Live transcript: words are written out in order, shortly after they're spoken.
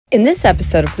In this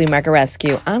episode of Flea Market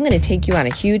Rescue, I'm going to take you on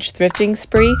a huge thrifting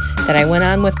spree that I went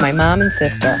on with my mom and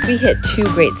sister. We hit two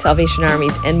great Salvation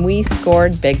Armies and we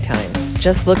scored big time.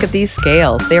 Just look at these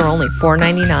scales. They are only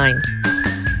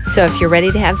 $4.99. So if you're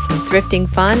ready to have some thrifting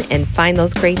fun and find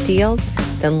those great deals,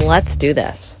 then let's do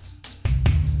this.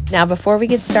 Now before we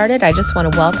get started, I just want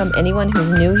to welcome anyone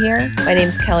who's new here. My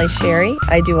name's Kelly Sherry.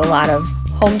 I do a lot of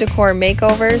home decor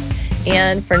makeovers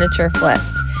and furniture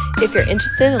flips. If you're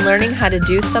interested in learning how to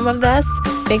do some of this,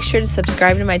 make sure to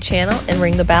subscribe to my channel and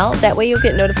ring the bell. That way you'll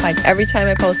get notified every time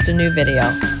I post a new video.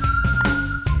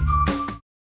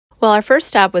 Well, our first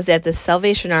stop was at the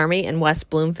Salvation Army in West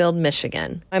Bloomfield,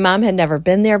 Michigan. My mom had never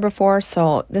been there before,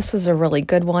 so this was a really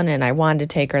good one and I wanted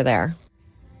to take her there.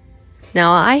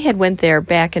 Now, I had went there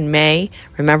back in May.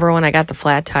 Remember when I got the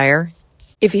flat tire?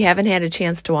 If you haven't had a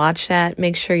chance to watch that,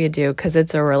 make sure you do because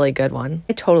it's a really good one.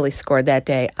 I totally scored that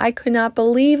day. I could not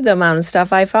believe the amount of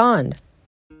stuff I found.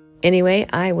 Anyway,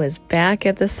 I was back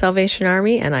at the Salvation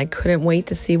Army and I couldn't wait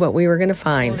to see what we were going to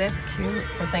find. Oh, that's cute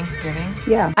for Thanksgiving.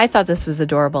 Yeah. I thought this was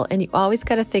adorable and you always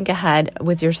got to think ahead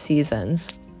with your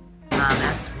seasons. Mom,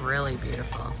 that's really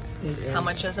beautiful. It is. How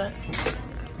much is it?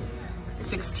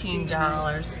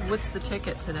 $16. What's the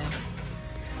ticket today?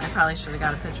 I probably should have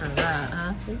got a picture of that, huh?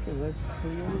 I think it was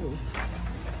blue.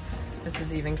 This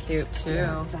is even cute, too.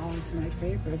 Yeah, that was my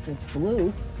favorite. If it's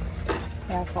blue,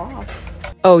 half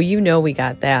off. Oh, you know we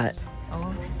got that.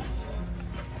 Oh.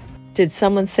 Did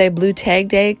someone say blue tag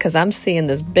day? Because I'm seeing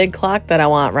this big clock that I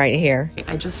want right here.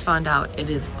 I just found out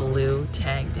it is blue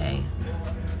tag day.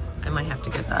 I might have to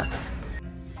get this.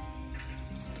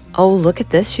 Oh, look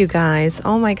at this, you guys.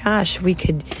 Oh, my gosh. We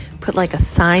could put like a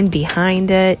sign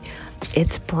behind it.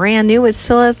 It's brand new. It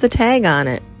still has the tag on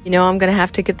it. You know, I'm going to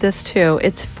have to get this too.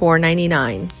 It's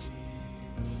 $4.99.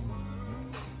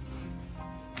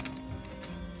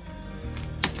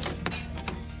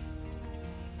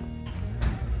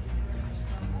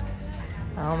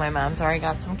 Oh, my mom's already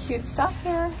got some cute stuff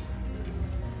here.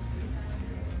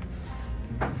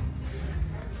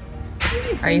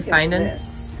 Are you finding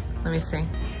this? Let me see.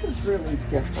 This is really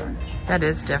different. That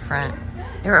is different.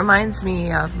 It reminds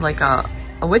me of like a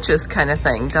witch's kind of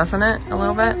thing, doesn't it? A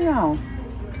little bit? No.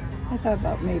 I thought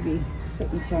about maybe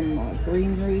putting some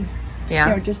greenery. Yeah.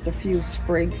 You know, just a few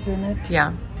sprigs in it.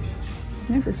 Yeah.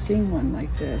 Never seen one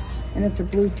like this. And it's a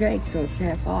blue tag, so it's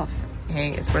half off.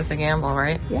 Hey, it's worth a gamble,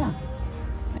 right? Yeah.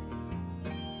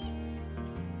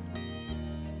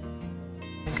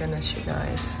 My goodness, you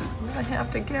guys. I'm gonna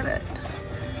have to get it.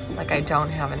 Like I don't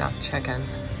have enough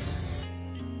chickens.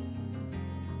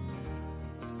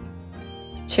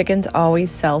 Chickens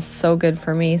always sell so good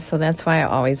for me, so that's why I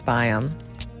always buy them.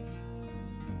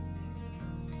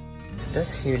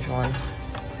 This huge one.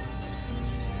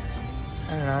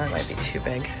 I don't know, that might be too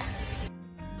big.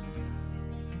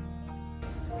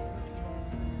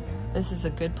 This is a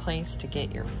good place to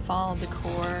get your fall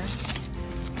decor.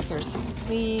 Here's some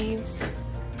leaves.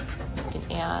 You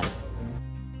can add.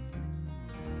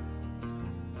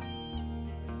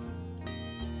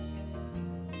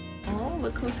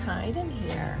 Look who's hiding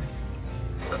here.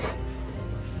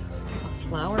 It's a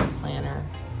flower planter.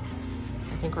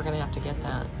 I think we're gonna have to get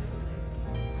that.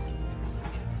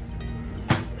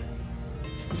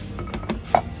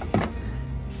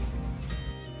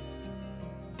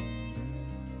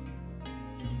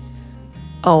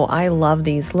 Oh, I love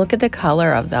these. Look at the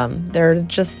color of them. They're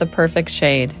just the perfect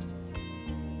shade.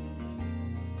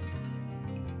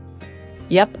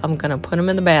 Yep, I'm gonna put them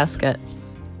in the basket.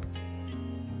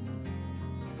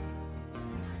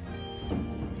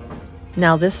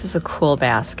 Now this is a cool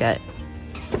basket.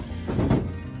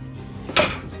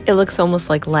 It looks almost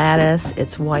like lattice.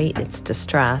 It's white, it's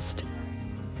distressed.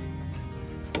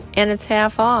 And it's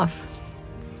half off.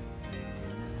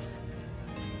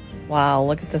 Wow,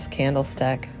 look at this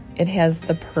candlestick. It has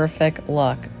the perfect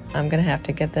look. I'm gonna have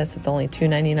to get this. It's only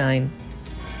 $2.99.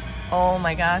 Oh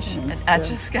my gosh, an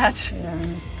Etch-a-Sketch. Yeah,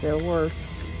 it still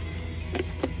works.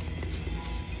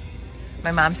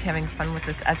 My mom's having fun with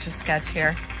this Etch-a-Sketch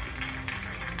here.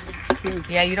 Cute.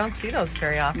 Yeah, you don't see those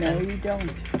very often. No, you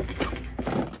don't.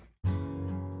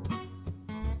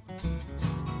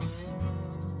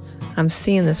 I'm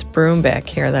seeing this broom back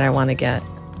here that I want to get.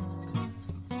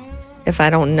 If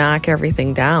I don't knock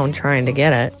everything down trying to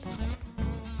get it.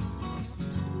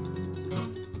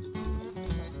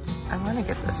 I want to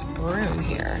get this broom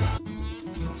here.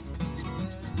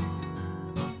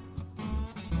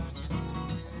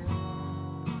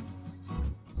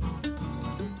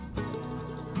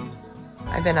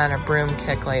 I've been on a broom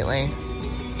kick lately.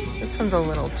 This one's a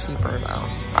little cheaper though.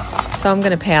 So I'm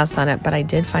going to pass on it, but I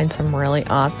did find some really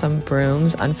awesome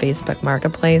brooms on Facebook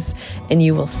Marketplace, and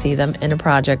you will see them in a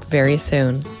project very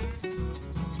soon.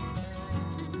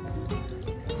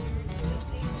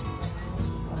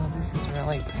 Oh, this is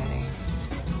really pretty.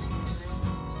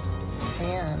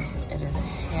 And it is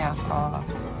half off.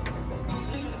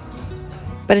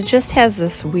 But it just has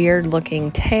this weird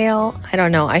looking tail. I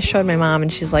don't know. I showed my mom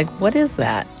and she's like, what is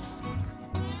that?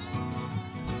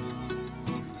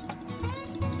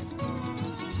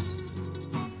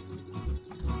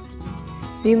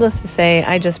 Needless to say,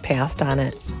 I just passed on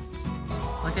it.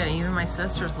 Look at it, even my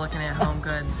sister's looking at home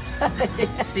goods.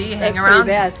 See, you hang around.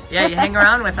 Bad. Yeah, you hang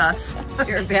around with us.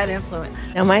 You're a bad influence.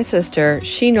 Now my sister,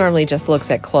 she normally just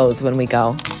looks at clothes when we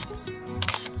go.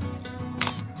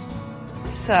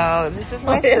 So this is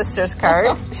my sister's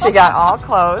cart. She got all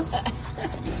clothes,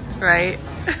 right?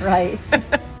 Right.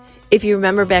 If you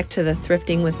remember back to the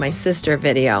thrifting with my sister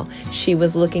video, she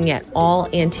was looking at all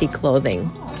antique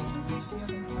clothing.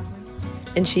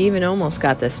 And she even almost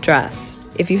got this dress.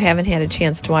 If you haven't had a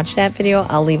chance to watch that video,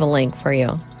 I'll leave a link for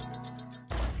you.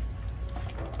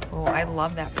 Oh, I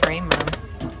love that frame,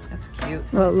 Mom. That's cute.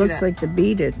 Well, it looks like the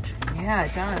Beat It. Yeah,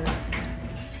 it does.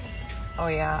 Oh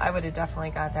yeah, I would have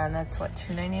definitely got that. And that's what,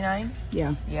 $2.99?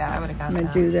 Yeah. Yeah, I would have got that. I'm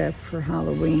going to do that for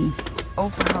Halloween. Oh,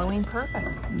 for Halloween? Perfect.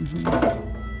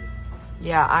 Mm-hmm.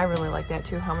 Yeah, I really like that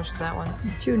too. How much is that one?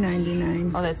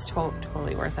 $2.99. Oh, that's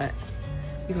totally worth it.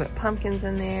 You can put pumpkins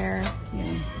in there.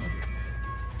 Yeah.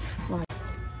 Well,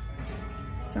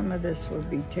 some of this will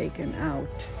be taken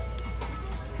out.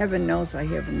 Heaven knows I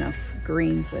have enough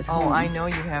greens at home. Oh, I know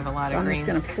you have a lot of greens.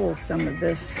 I'm just going to pull some of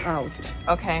this out.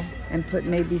 Okay. And put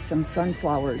maybe some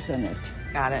sunflowers in it.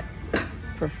 Got it.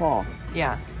 For fall.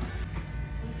 Yeah.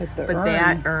 But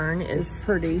that urn is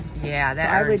pretty. Yeah,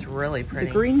 that urn's really pretty.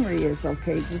 The greenery is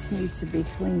okay, just needs to be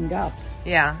cleaned up.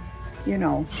 Yeah. You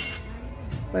know.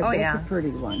 But that's a pretty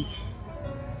one.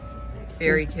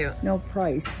 Very cute. No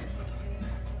price.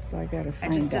 So I gotta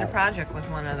find out. I just did a project with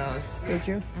one of those. Did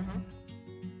you? Mm-hmm.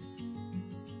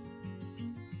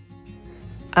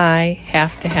 I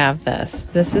have to have this.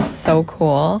 This is so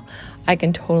cool. I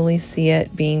can totally see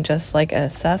it being just like an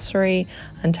accessory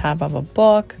on top of a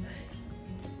book.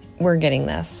 We're getting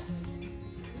this.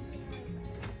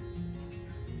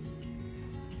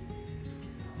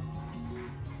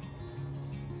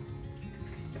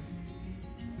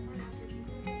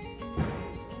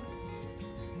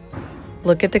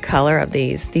 Look at the color of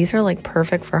these. These are like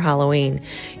perfect for Halloween.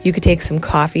 You could take some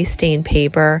coffee stained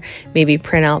paper, maybe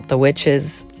print out the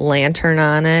witch's lantern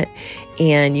on it,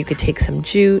 and you could take some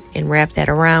jute and wrap that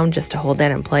around just to hold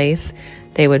that in place.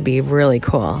 They would be really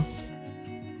cool.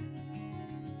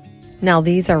 Now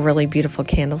these are really beautiful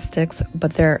candlesticks,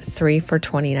 but they're 3 for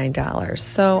 $29.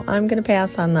 So I'm gonna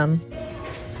pass on them.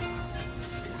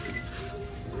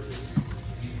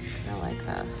 I like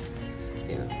this. It's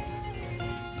cute.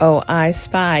 Oh, I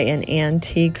spy an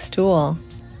antique stool.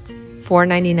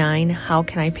 $4.99. How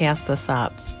can I pass this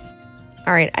up?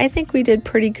 All right, I think we did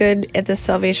pretty good at the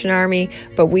Salvation Army,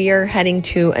 but we are heading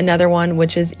to another one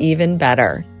which is even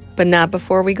better. But not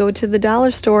before we go to the dollar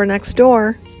store next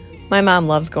door. My mom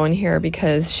loves going here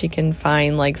because she can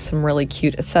find like some really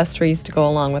cute accessories to go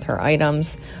along with her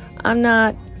items. I'm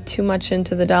not too much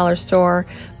into the dollar store,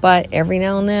 but every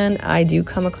now and then I do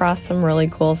come across some really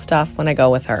cool stuff when I go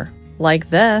with her. Like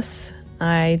this.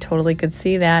 I totally could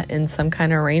see that in some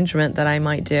kind of arrangement that I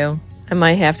might do. I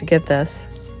might have to get this.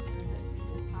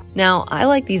 Now, I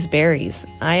like these berries.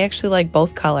 I actually like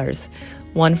both colors.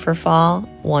 One for fall,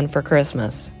 one for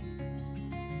Christmas.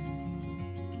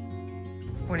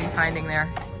 What are you finding there?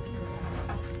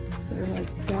 They're like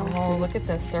felt. Oh, look at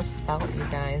this. They're felt, you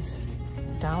guys.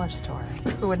 Dollar store.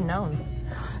 Who would have known?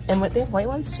 And what, they have white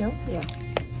ones too? Yeah.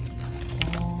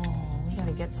 Oh, we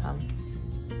gotta get some.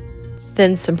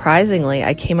 Then surprisingly,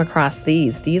 I came across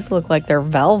these. These look like they're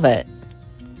velvet.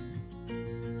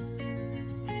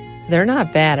 They're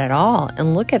not bad at all.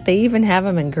 And look at, they even have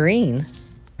them in green.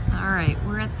 All right,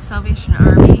 we're at the Salvation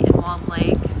Army in Walled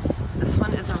Lake. This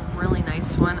one is a really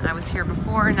nice one. I was here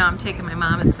before, now I'm taking my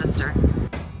mom and sister.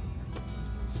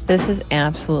 This is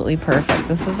absolutely perfect.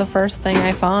 This is the first thing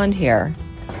I found here.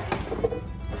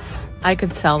 I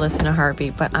could sell this in a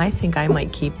heartbeat, but I think I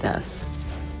might keep this.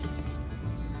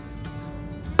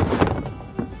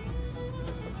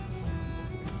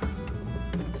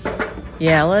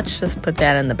 Yeah, let's just put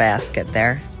that in the basket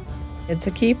there. It's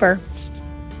a keeper.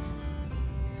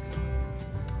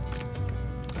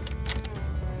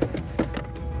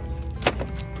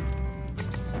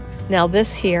 Now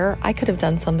this here, I could have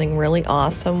done something really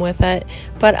awesome with it,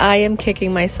 but I am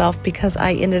kicking myself because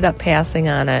I ended up passing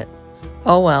on it.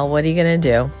 Oh well, what are you gonna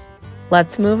do?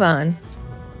 Let's move on.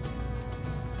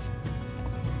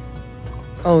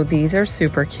 Oh, these are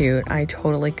super cute. I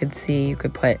totally could see you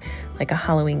could put like a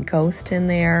Halloween ghost in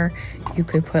there. You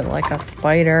could put like a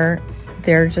spider.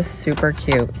 They're just super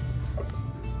cute.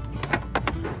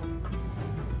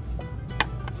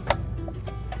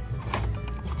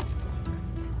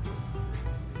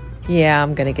 Yeah,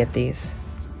 I'm gonna get these.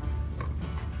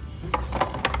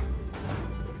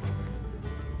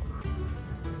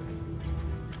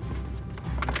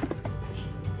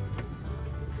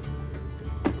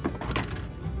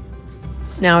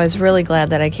 Now, I was really glad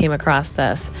that I came across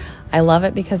this. I love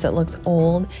it because it looks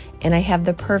old and I have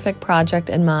the perfect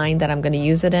project in mind that I'm going to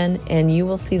use it in, and you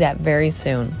will see that very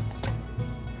soon.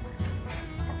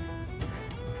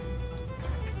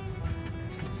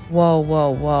 Whoa, whoa,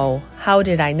 whoa. How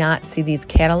did I not see these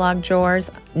catalog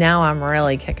drawers? Now I'm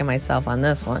really kicking myself on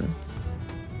this one.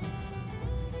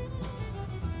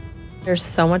 There's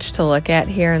so much to look at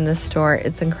here in this store.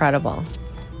 It's incredible.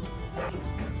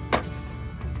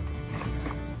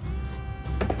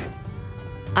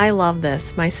 I love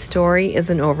this. My story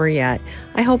isn't over yet.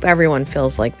 I hope everyone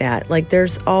feels like that. Like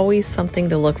there's always something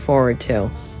to look forward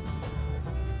to.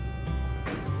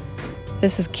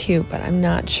 This is cute, but I'm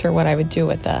not sure what I would do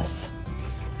with this.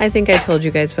 I think I told you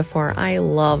guys before, I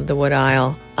love the wood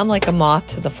aisle. I'm like a moth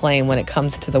to the flame when it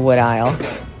comes to the wood aisle.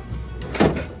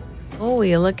 Oh,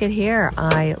 you look at here.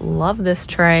 I love this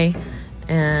tray,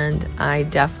 and I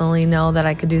definitely know that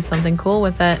I could do something cool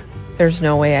with it. There's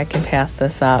no way I can pass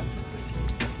this up.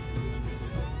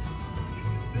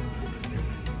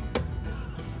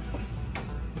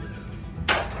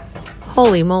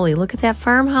 Holy moly, look at that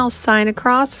farmhouse sign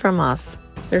across from us.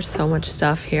 There's so much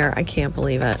stuff here. I can't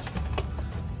believe it.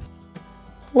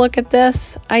 Look at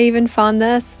this. I even found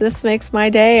this. This makes my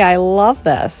day. I love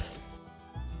this.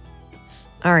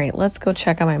 All right, let's go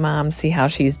check on my mom, see how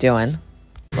she's doing.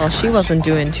 Well, she wasn't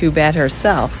doing too bad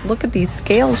herself. Look at these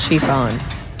scales she found.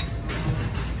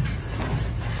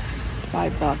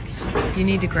 $5. You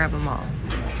need to grab them all.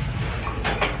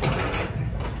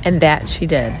 And that she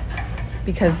did,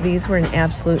 because these were an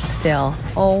absolute steal.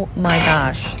 Oh my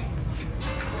gosh.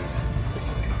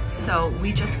 So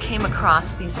we just came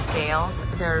across these scales.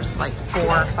 There's like 4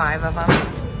 or 5 of them.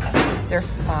 They're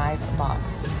 $5.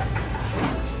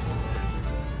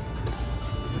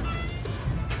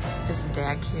 Isn't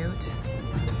that cute?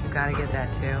 You gotta get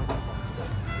that too.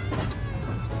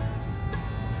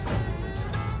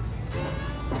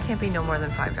 Can't be no more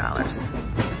than $5.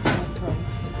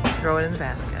 Throw it in the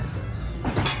basket.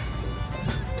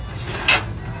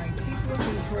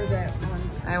 For that one.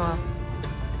 I will.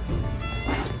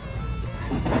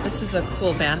 This is a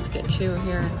cool basket too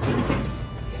here.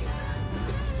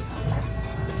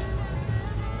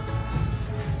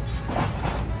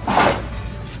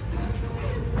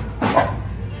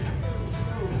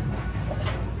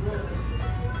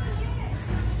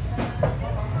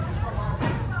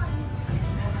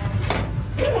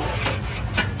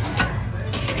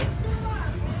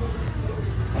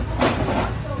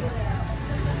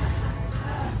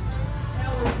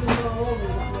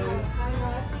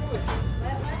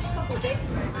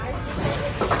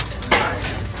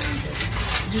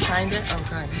 Did you find it? Oh,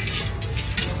 good.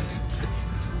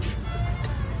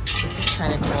 This is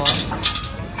kind of cool.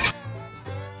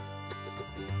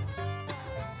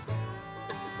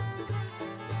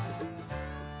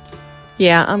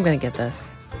 Yeah, I'm gonna get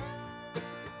this.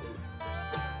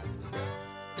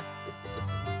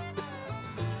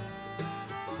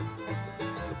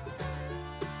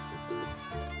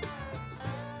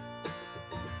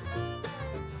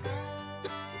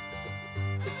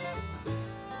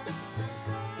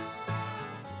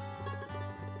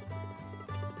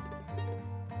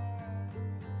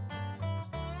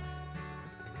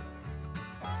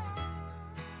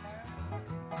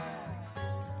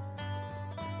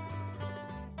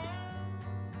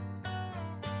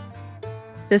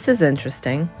 This is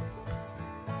interesting.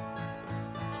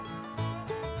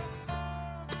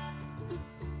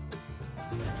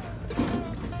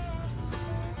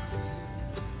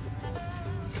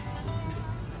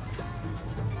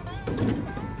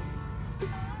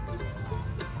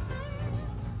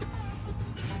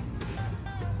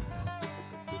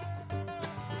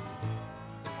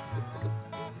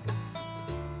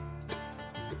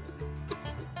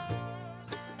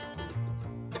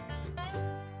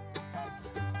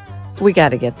 We got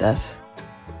to get this.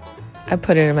 I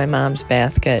put it in my mom's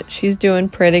basket. She's doing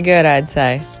pretty good, I'd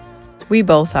say. We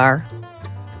both are.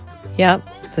 Yep,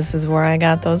 This is where I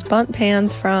got those bunt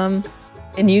pans from.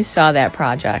 And you saw that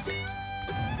project.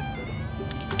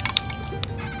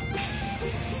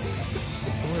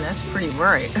 Oh, that's pretty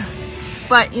bright.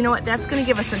 But you know what? That's going to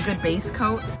give us a good base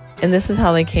coat. And this is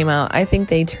how they came out. I think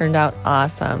they turned out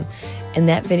awesome. And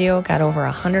that video got over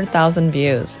 100,000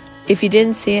 views. If you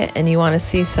didn't see it and you want to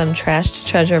see some trash to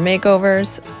treasure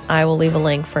makeovers, I will leave a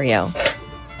link for you.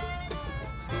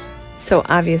 So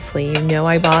obviously you know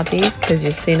I bought these because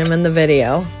you've seen them in the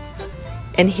video.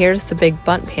 And here's the big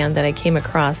bunt pan that I came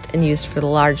across and used for the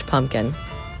large pumpkin.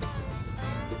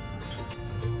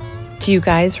 Do you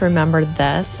guys remember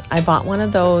this? I bought one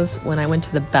of those when I went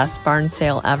to the best barn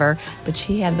sale ever, but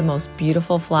she had the most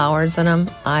beautiful flowers in them.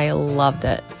 I loved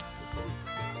it.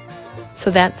 So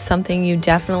that's something you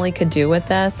definitely could do with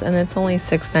this, and it's only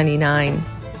 $6.99.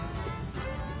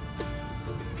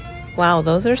 Wow,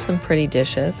 those are some pretty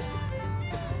dishes.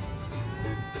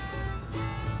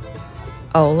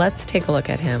 Oh, let's take a look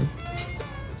at him.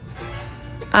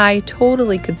 I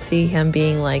totally could see him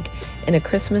being like in a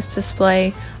Christmas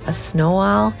display, a snow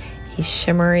owl. He's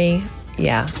shimmery.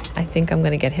 Yeah, I think I'm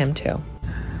gonna get him too.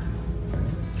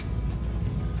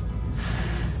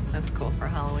 That's cool for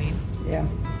Halloween. Yeah.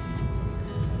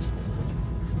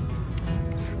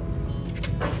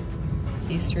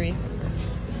 Easter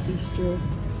wreath. Easter.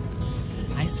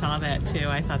 I saw that too.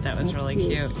 I thought that was really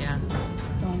cute. Yeah.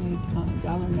 It's only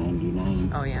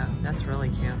 $1.99. Oh yeah, that's really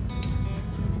cute.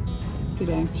 You could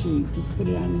actually just put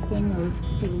it on the thing or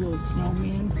put a little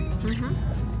snowman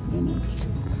in it.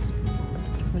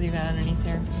 What do you got underneath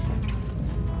there?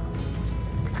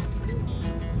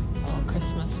 Oh,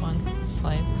 Christmas one.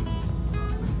 Slave.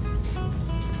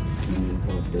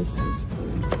 This is cool.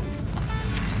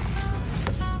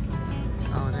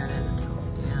 Oh, that is cute.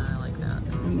 Yeah, I like that.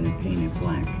 I'm going to paint it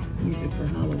black. Use it for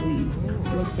Halloween.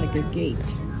 It looks like a gate.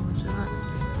 How much is that?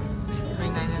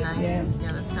 $3.99? Yeah.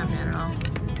 Yeah, that's not bad at all.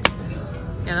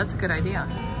 Yeah, that's a good idea.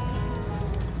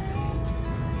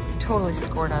 Totally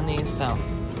scored on these, so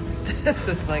this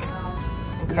is like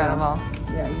incredible.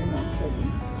 Yeah, you're not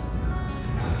kidding.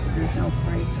 There's no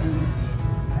price on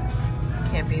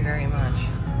it. Can't be very much.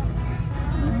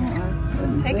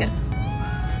 Oh, Take it.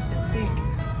 Let's see.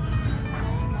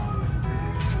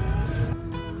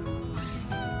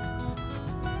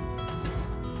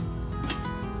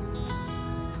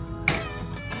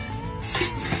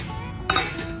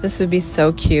 This would be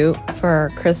so cute for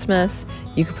Christmas.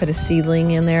 You could put a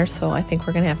seedling in there, so I think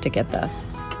we're gonna have to get this.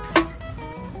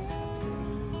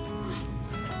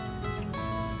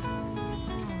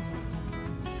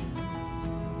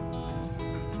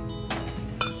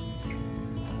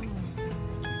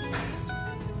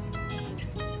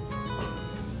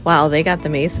 Wow, they got the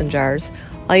mason jars.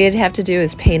 All you'd have to do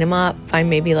is paint them up, find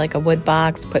maybe like a wood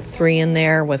box, put 3 in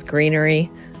there with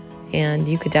greenery, and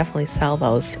you could definitely sell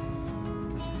those.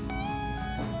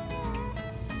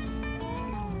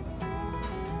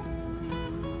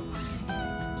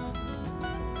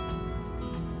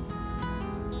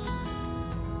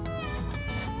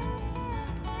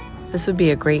 This would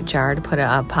be a great jar to put an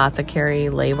apothecary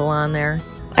label on there.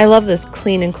 I love this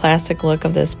clean and classic look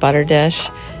of this butter dish.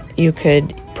 You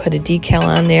could put a decal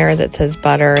on there that says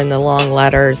butter in the long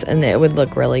letters, and it would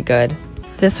look really good.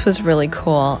 This was really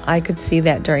cool. I could see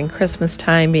that during Christmas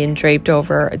time being draped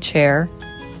over a chair.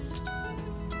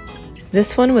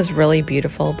 This one was really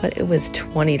beautiful, but it was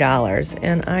 $20,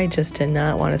 and I just did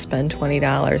not want to spend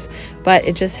 $20, but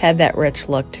it just had that rich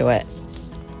look to it.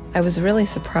 I was really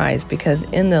surprised because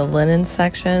in the linen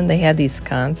section, they had these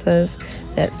sconces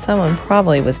that someone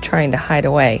probably was trying to hide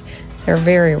away. They're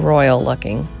very royal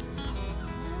looking.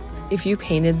 If you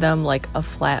painted them like a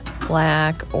flat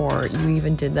black, or you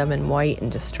even did them in white and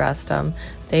distressed them,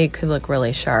 they could look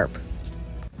really sharp.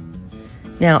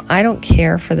 Now, I don't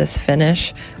care for this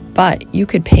finish, but you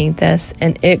could paint this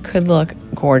and it could look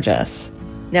gorgeous.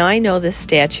 Now, I know this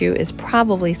statue is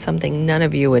probably something none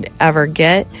of you would ever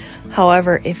get.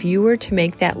 However, if you were to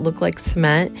make that look like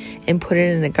cement and put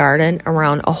it in a garden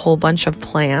around a whole bunch of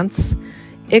plants,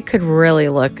 it could really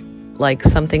look like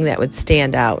something that would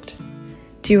stand out.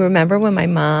 Do you remember when my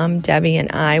mom, Debbie,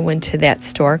 and I went to that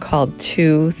store called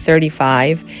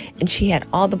 235 and she had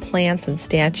all the plants and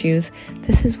statues?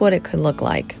 This is what it could look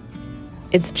like.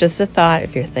 It's just a thought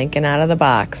if you're thinking out of the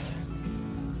box.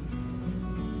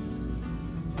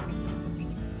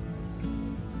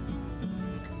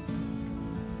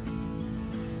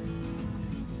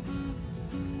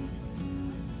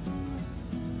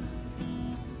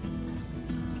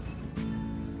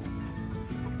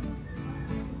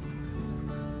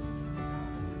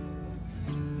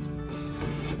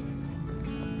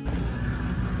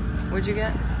 What'd you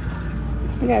get?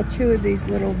 I got 2 of these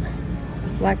little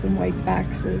black and white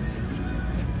boxes.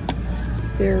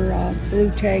 They're blue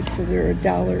tags, so they're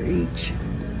 $1 each.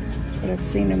 But I've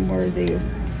seen them where they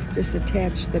just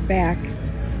attach the back,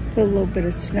 put a little bit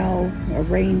of snow, a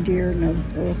reindeer, and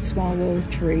a small little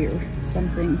tree or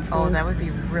something. Oh, that would be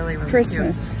really, really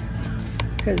Christmas,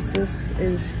 because this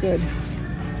is good.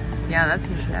 Yeah, that's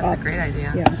a great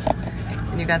idea. Yeah.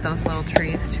 And you got those little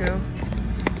trees too?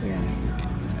 Yeah.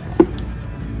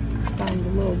 Found a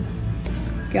little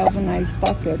galvanized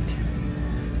bucket.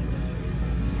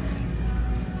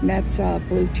 And that's a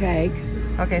blue tag.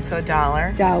 Okay, so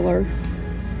 $1. $1.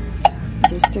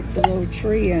 Just stick the little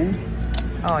tree in.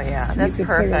 Oh yeah, that's you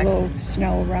could perfect. Put a little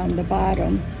snow around the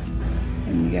bottom,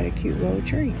 and you got a cute little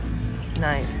tree.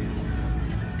 Nice.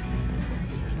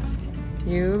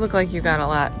 You look like you got a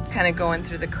lot kind of going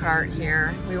through the cart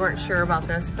here. We weren't sure about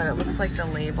this, but it looks like the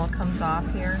label comes off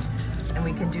here, and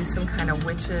we can do some kind of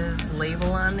witch's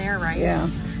label on there, right? Yeah,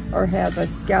 or have a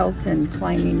skeleton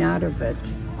climbing out of it.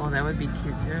 Oh, that would be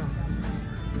cute too.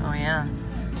 Oh yeah.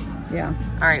 Yeah.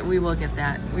 All right, we will get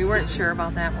that. We weren't sure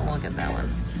about that, but we'll get that one.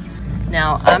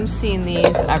 Now, I'm seeing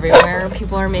these everywhere.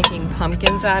 People are making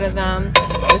pumpkins out of them.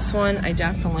 This one I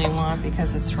definitely want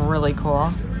because it's really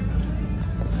cool.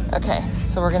 Okay,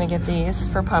 so we're gonna get these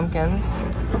for pumpkins.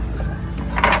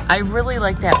 I really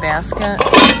like that basket.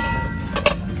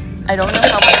 I don't know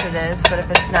how much it is, but if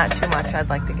it's not too much, I'd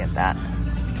like to get that.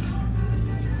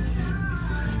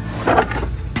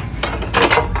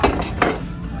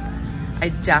 I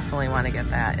definitely want to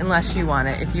get that, unless you want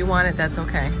it. If you want it, that's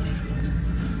okay.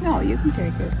 No, you can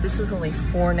take it. This was only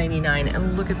 $4.99,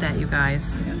 and look at that, you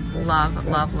guys. Yeah, love,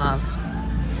 love, love.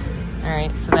 All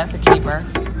right, so that's a keeper.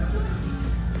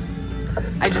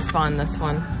 I just found this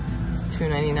one. It's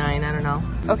 $2.99, I don't know.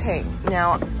 Okay,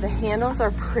 now the handles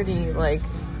are pretty, like,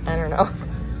 I don't know.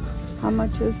 How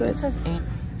much is it? It says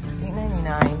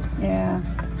 $8.99. Yeah.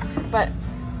 But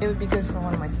it would be good for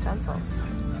one of my stencils.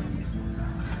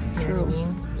 You know what I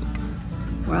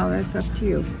mean? Well, that's up to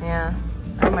you. Yeah,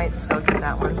 I might still get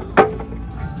that one.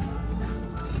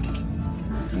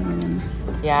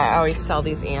 Yeah, I always sell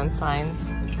these and signs.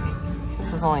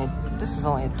 This is only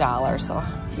 $1, so.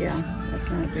 Yeah, that's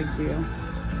not a big deal.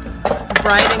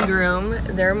 Bride and groom,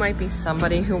 there might be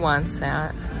somebody who wants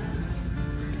that.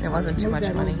 It wasn't too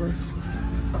much money.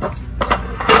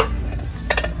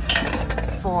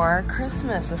 For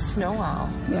Christmas, a snow owl.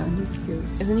 Yeah, he's cute.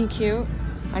 Isn't he cute?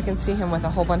 I can see him with a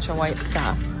whole bunch of white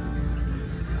stuff.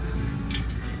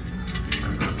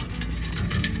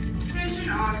 Attention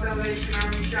all Salvation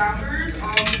Army shoppers.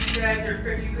 All these bags are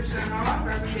 50% off.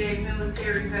 Everyday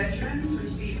military veterans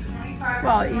receive 25%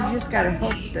 Well, you off. just got to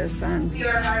hook this on. We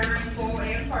are hiring full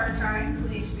and part-time.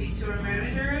 Please speak to our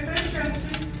manager if interested.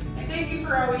 And thank you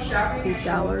for always shopping at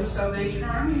 $8. Salvation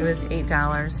Army. It was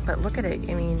 $8, but look at it.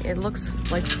 I mean, it looks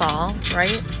like fall,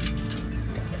 right?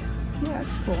 Yeah,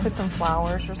 it's cool. Put some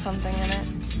flowers or something in it.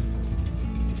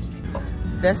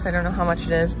 This, I don't know how much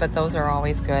it is, but those are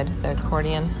always good, the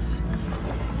accordion.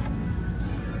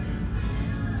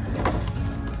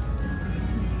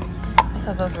 I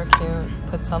thought those were cute.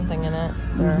 Put something in it.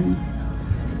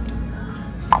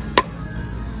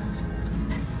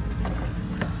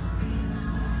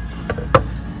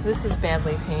 This is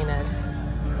badly painted.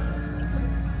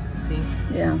 See?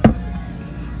 Yeah.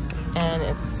 And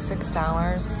it's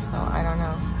 $6, so I don't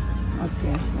know. I'll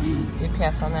pass on it. You'd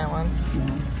pass on that one?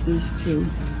 Yeah, these two.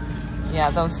 Yeah,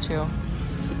 those two. All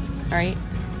right.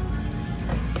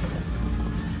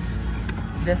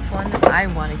 This one I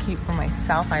want to keep for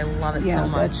myself. I love it so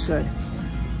much. That's good.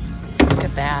 Look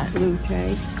at that. Blue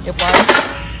tag.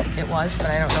 It was, but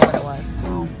I don't know what it was.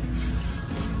 Oh.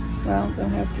 Well, they'll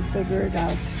have to figure it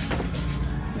out.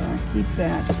 Yeah, keep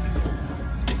that.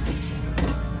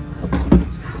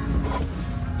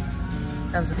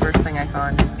 That was the first thing I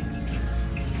found.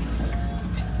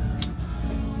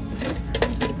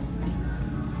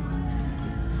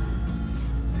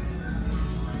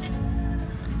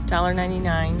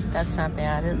 $1.99. That's not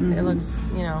bad. It looks,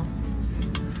 you know.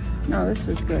 No, this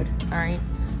is good. All right.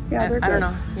 Yeah, they're good. I don't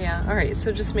know. Yeah. All right.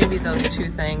 So just maybe those two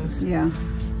things. Yeah.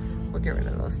 We'll get rid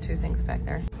of those two things back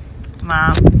there.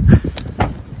 Mom,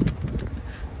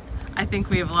 I think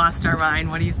we have lost our mind.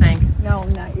 What do you think? No,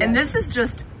 not yet. And this is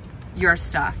just your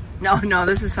stuff. No,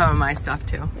 this is some of my stuff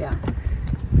too. Yeah.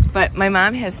 But my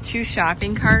mom has 2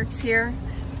 shopping carts here,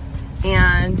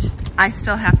 and I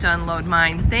still have to unload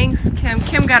mine. Thanks, Kim.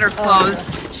 Kim got her clothes.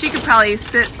 Oh, yeah. She could probably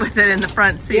sit with it in the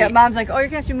front seat. Yeah, Mom's like, oh, you're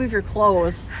going to have to move your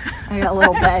clothes. I got a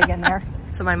little bag in there.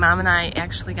 So my mom and I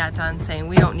actually got done saying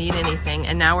we don't need anything,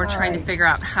 and now we're trying to figure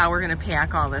out how we're going to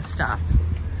pack all this stuff.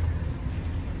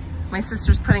 My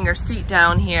sister's putting her seat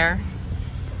down here.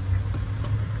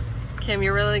 Kim,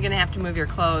 you're really gonna have to move your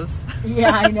clothes.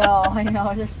 Yeah, I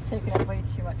know. They're just taking up way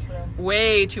too much room.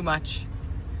 Way too much.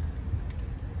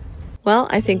 Well,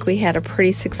 I think we had a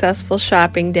pretty successful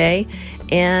shopping day,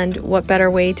 and what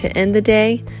better way to end the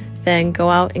day than go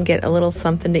out and get a little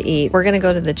something to eat. We're gonna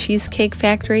go to the Cheesecake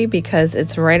Factory because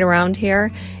it's right around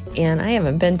here, and I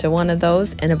haven't been to one of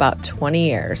those in about 20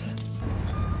 years.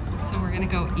 So we're gonna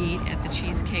go eat at the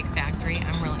Cheesecake Factory.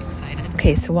 I'm really excited.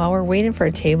 Okay, so while we're waiting for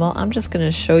a table, I'm just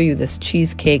gonna show you this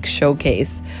cheesecake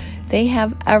showcase. They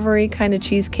have every kind of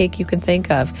cheesecake you can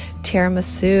think of.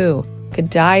 Tiramisu,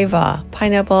 Godiva,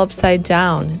 pineapple upside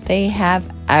down. They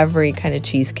have every kind of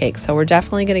cheesecake. So we're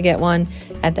definitely gonna get one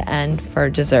at the end for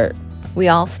dessert. We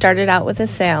all started out with a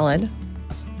salad,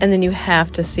 and then you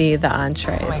have to see the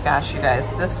entrees. Oh my gosh, you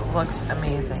guys, this looks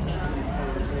amazing.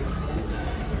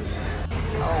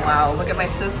 Oh wow, look at my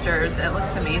sister's. It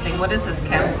looks amazing. What is this,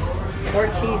 Kim? 4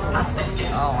 cheese pasta.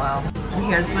 Oh wow. And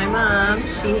here's my mom.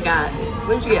 She got,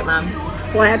 what did you get, Mom?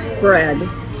 Flatbread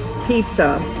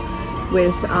pizza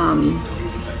with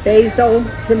basil,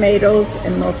 tomatoes,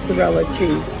 and mozzarella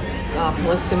cheese. Oh,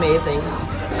 looks amazing.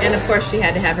 And of course she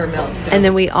had to have her milk. And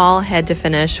then we all had to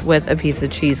finish with a piece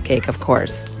of cheesecake, of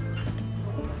course.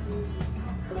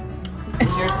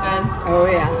 Is yours good? Oh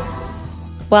yeah.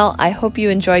 Well, I hope you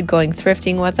enjoyed going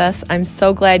thrifting with us. I'm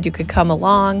so glad you could come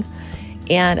along.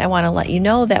 And I want to let you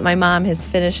know that my mom has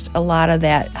finished a lot of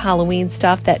that Halloween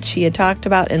stuff that she had talked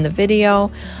about in the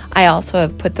video. I also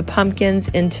have put the pumpkins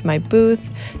into my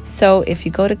booth. So if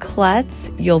you go to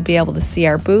Colette's, you'll be able to see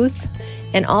our booth.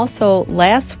 And also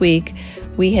last week,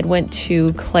 we had went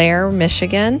to Clare,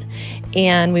 Michigan,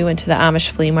 and we went to the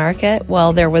Amish flea market.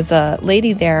 Well, there was a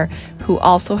lady there who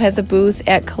also has a booth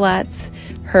at Colette's.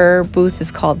 Her booth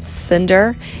is called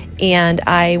Cinder, and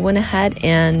I went ahead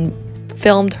and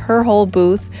filmed her whole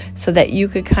booth so that you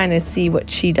could kind of see what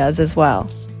she does as well.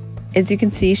 As you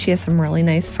can see, she has some really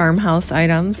nice farmhouse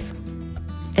items,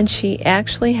 and she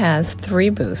actually has 3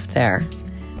 booths there,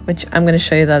 which I'm going to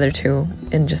show you the other 2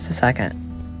 in just a second.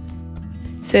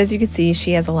 So as you can see,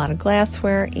 she has a lot of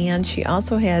glassware, and she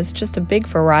also has just a big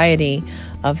variety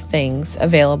of things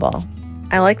available.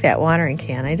 I like that watering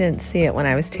can. I didn't see it when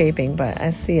I was taping, but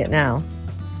I see it now.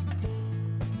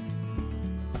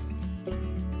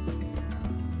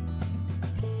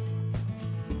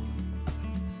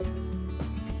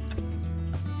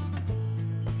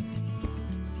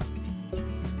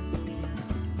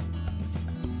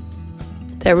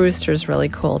 That rooster is really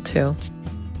cool too.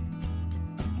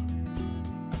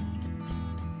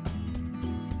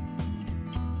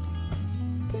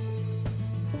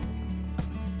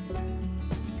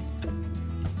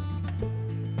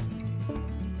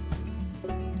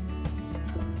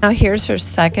 Now here's her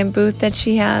second booth that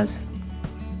she has.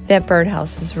 That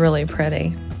birdhouse is really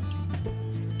pretty.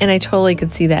 And I totally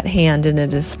could see that hand in a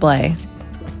display.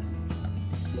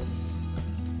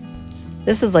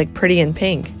 This is like pretty in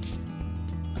pink.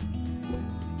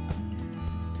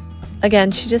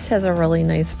 Again, she just has a really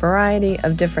nice variety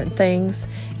of different things.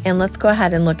 And let's go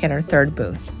ahead and look at our third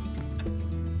booth.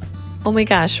 Oh my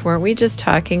gosh, weren't we just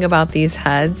talking about these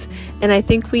heads? And I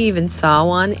think we even saw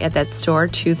one at that store,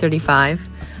 $2.35.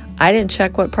 I didn't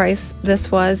check what price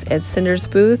this was at Cinder's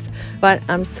booth, but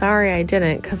I'm sorry I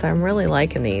didn't because I'm really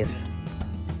liking these.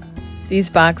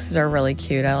 These boxes are really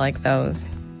cute. I like those.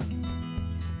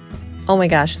 Oh my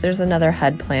gosh, there's another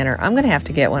head planner. I'm going to have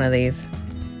to get one of these.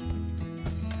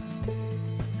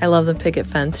 I love the picket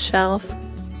fence shelf.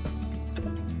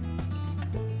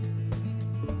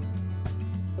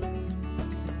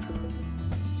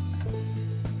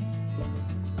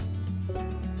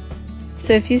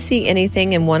 So if you see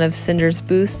anything in one of Cinder's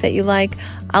booths that you like,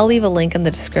 I'll leave a link in the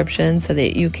description so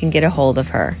that you can get a hold of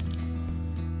her.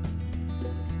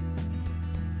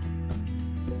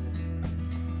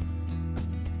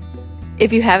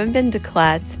 If you haven't been to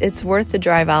Colette's, it's worth the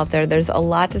drive out there. There's a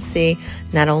lot to see.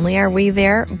 Not only are we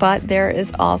there, but there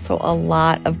is also a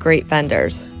lot of great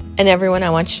vendors. And everyone, I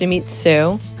want you to meet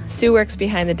Sue. Sue works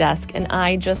behind the desk, and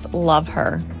I just love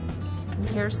her. And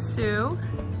here's Sue.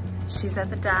 She's at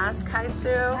the desk. Hi,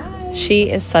 Sue. Hi. She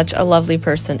is such a lovely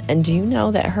person. And do you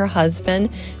know that her husband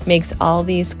makes all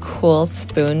these cool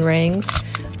spoon rings?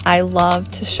 I love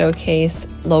to showcase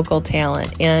local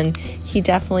talent, and he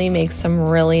definitely makes some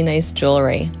really nice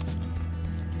jewelry.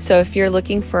 So if you're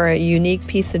looking for a unique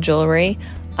piece of jewelry,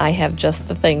 I have just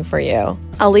the thing for you.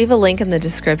 I'll leave a link in the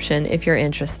description if you're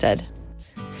interested.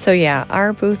 So yeah,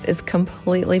 our booth is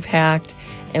completely packed,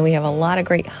 and we have a lot of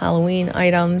great Halloween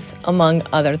items, among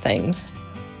other things.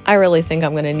 I really think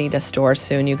I'm going to need a store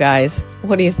soon, you guys.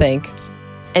 What do you think?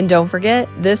 And don't forget,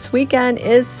 this weekend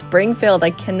is Springfield.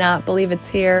 I cannot believe it's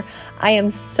here. I am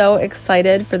so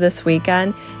excited for this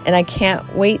weekend, and I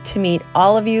can't wait to meet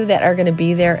all of you that are going to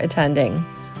be there attending.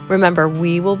 Remember,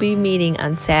 we will be meeting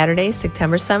on Saturday,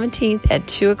 September 17th at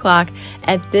 2 o'clock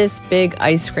at this big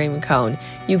ice cream cone.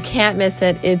 You can't miss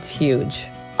it. It's huge.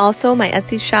 Also, my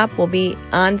Etsy shop will be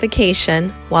on vacation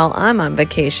while I'm on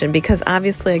vacation because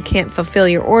obviously I can't fulfill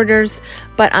your orders.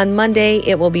 But on Monday,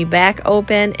 it will be back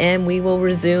open and we will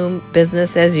resume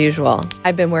business as usual.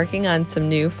 I've been working on some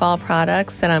new fall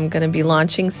products that I'm going to be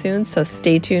launching soon, so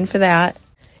stay tuned for that.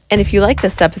 And if you like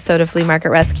this episode of Flea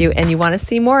Market Rescue and you want to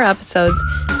see more episodes,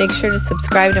 make sure to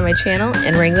subscribe to my channel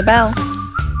and ring the bell.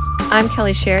 I'm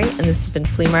Kelly Sherry, and this has been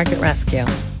Flea Market Rescue.